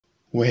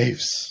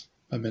Waves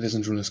by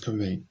Madison Julius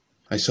Cawein.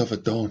 I saw the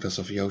daughters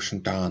of the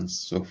ocean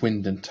dance, the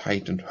wind and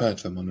tide, and heard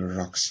them on the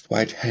rocks.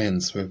 White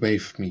hands where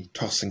waved me,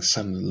 tossing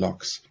sunlit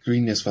locks,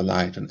 green as the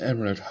light, and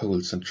emerald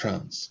holes in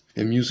trance.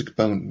 Their music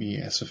bound me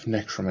as with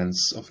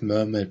necromance of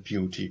mermaid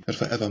beauty that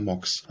forever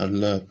mocks, and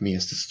lured me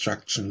as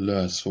destruction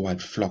lures the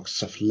white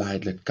flocks of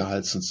light-lit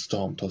gulls and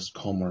storm-tossed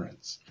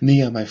cormorants.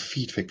 Near my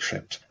feet they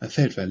crept, I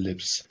felt their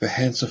lips, their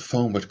hands of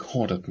foam that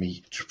courted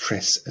me, to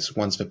press as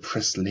once they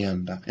pressed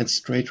Leander, and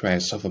straightway I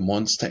saw the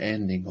monster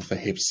ending of their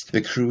hips,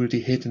 the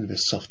cruelty hidden with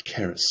soft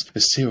caress,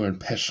 the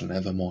siren-passion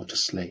evermore to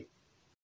slay.